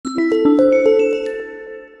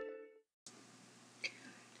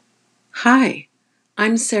Hi,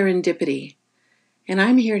 I'm Serendipity, and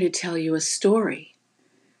I'm here to tell you a story.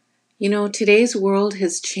 You know, today's world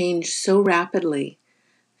has changed so rapidly,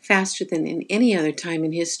 faster than in any other time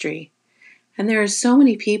in history. And there are so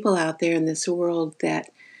many people out there in this world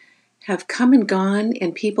that have come and gone,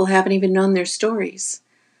 and people haven't even known their stories.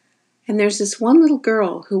 And there's this one little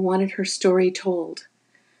girl who wanted her story told.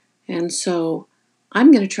 And so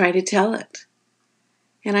I'm going to try to tell it.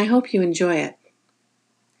 And I hope you enjoy it.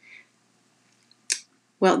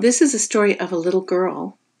 Well, this is a story of a little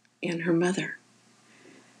girl and her mother.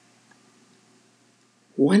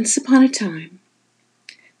 Once upon a time,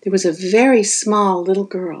 there was a very small little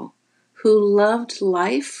girl who loved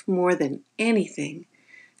life more than anything.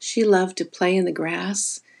 She loved to play in the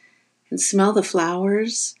grass and smell the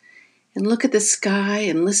flowers and look at the sky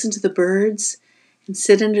and listen to the birds and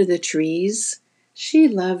sit under the trees. She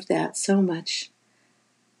loved that so much.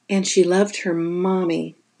 And she loved her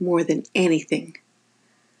mommy more than anything.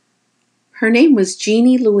 Her name was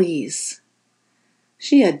Jeannie Louise.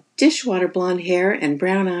 She had dishwater blonde hair and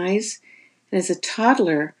brown eyes, and as a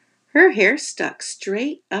toddler, her hair stuck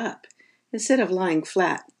straight up instead of lying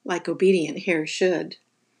flat like obedient hair should.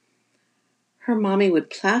 Her mommy would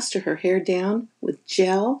plaster her hair down with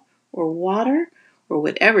gel or water or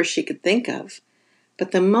whatever she could think of,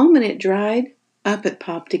 but the moment it dried, up it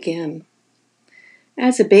popped again.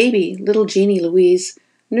 As a baby, little Jeannie Louise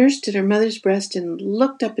nursed at her mother's breast and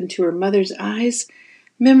looked up into her mother's eyes,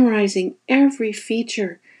 memorizing every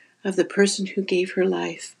feature of the person who gave her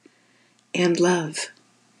life and love.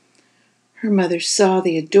 Her mother saw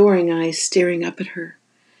the adoring eyes staring up at her,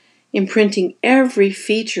 imprinting every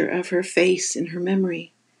feature of her face in her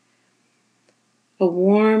memory. A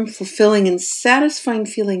warm, fulfilling, and satisfying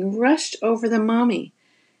feeling rushed over the mommy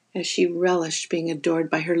as she relished being adored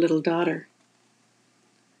by her little daughter.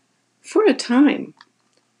 For a time,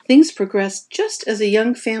 things progressed just as a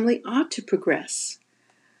young family ought to progress.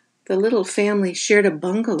 The little family shared a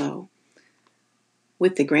bungalow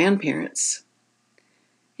with the grandparents.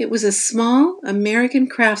 It was a small American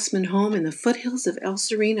craftsman home in the foothills of El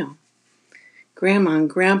Sereno. Grandma and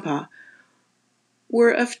Grandpa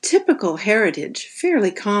were of typical heritage,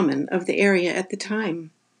 fairly common of the area at the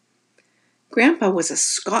time. Grandpa was a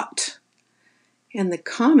Scot, and the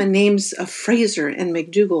common names of Fraser and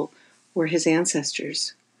McDougall were his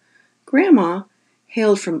ancestors. Grandma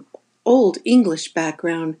hailed from Old English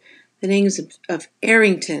background, the names of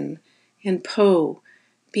Arrington and Poe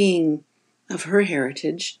being of her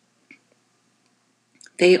heritage.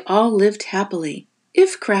 They all lived happily,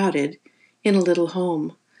 if crowded, in a little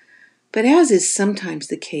home. But as is sometimes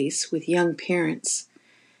the case with young parents,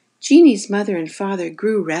 Jeannie's mother and father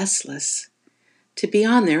grew restless to be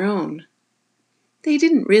on their own. They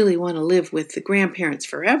didn't really want to live with the grandparents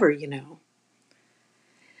forever, you know.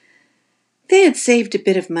 They had saved a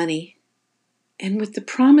bit of money, and with the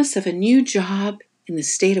promise of a new job in the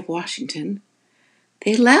state of Washington,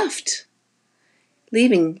 they left,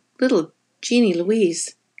 leaving little Jeannie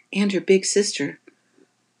Louise and her big sister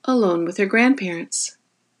alone with her grandparents.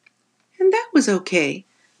 And that was okay.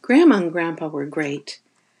 Grandma and Grandpa were great.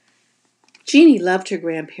 Jeannie loved her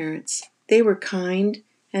grandparents. They were kind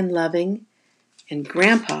and loving, and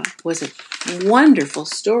Grandpa was a wonderful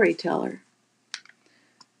storyteller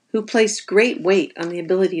who placed great weight on the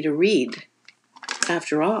ability to read.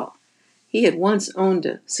 After all, he had once owned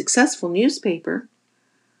a successful newspaper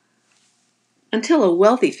until a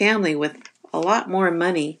wealthy family with a lot more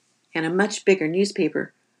money and a much bigger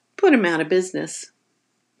newspaper put him out of business.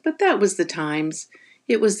 But that was the times.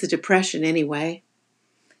 It was the Depression anyway.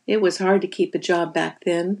 It was hard to keep a job back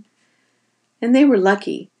then, and they were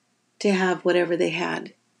lucky to have whatever they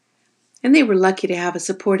had. And they were lucky to have a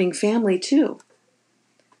supporting family too.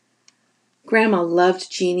 Grandma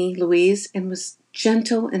loved Jeannie Louise and was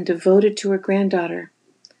gentle and devoted to her granddaughter.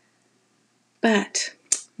 But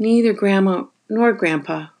neither Grandma nor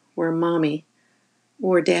Grandpa were Mommy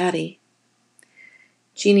or Daddy.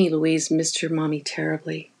 Jeannie Louise missed her mommy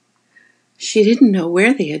terribly. She didn't know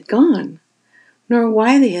where they had gone, nor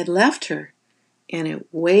why they had left her, and it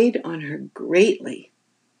weighed on her greatly.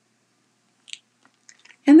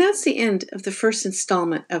 And that's the end of the first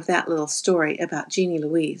installment of that little story about Jeannie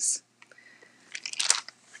Louise.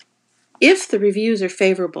 If the reviews are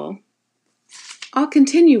favorable, I'll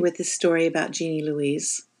continue with this story about Jeannie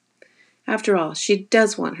Louise. After all, she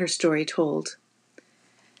does want her story told.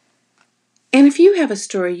 And if you have a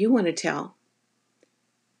story you want to tell,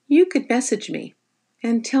 you could message me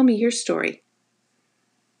and tell me your story.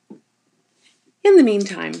 In the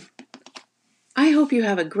meantime, I hope you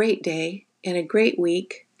have a great day and a great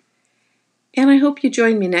week, and I hope you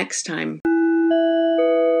join me next time.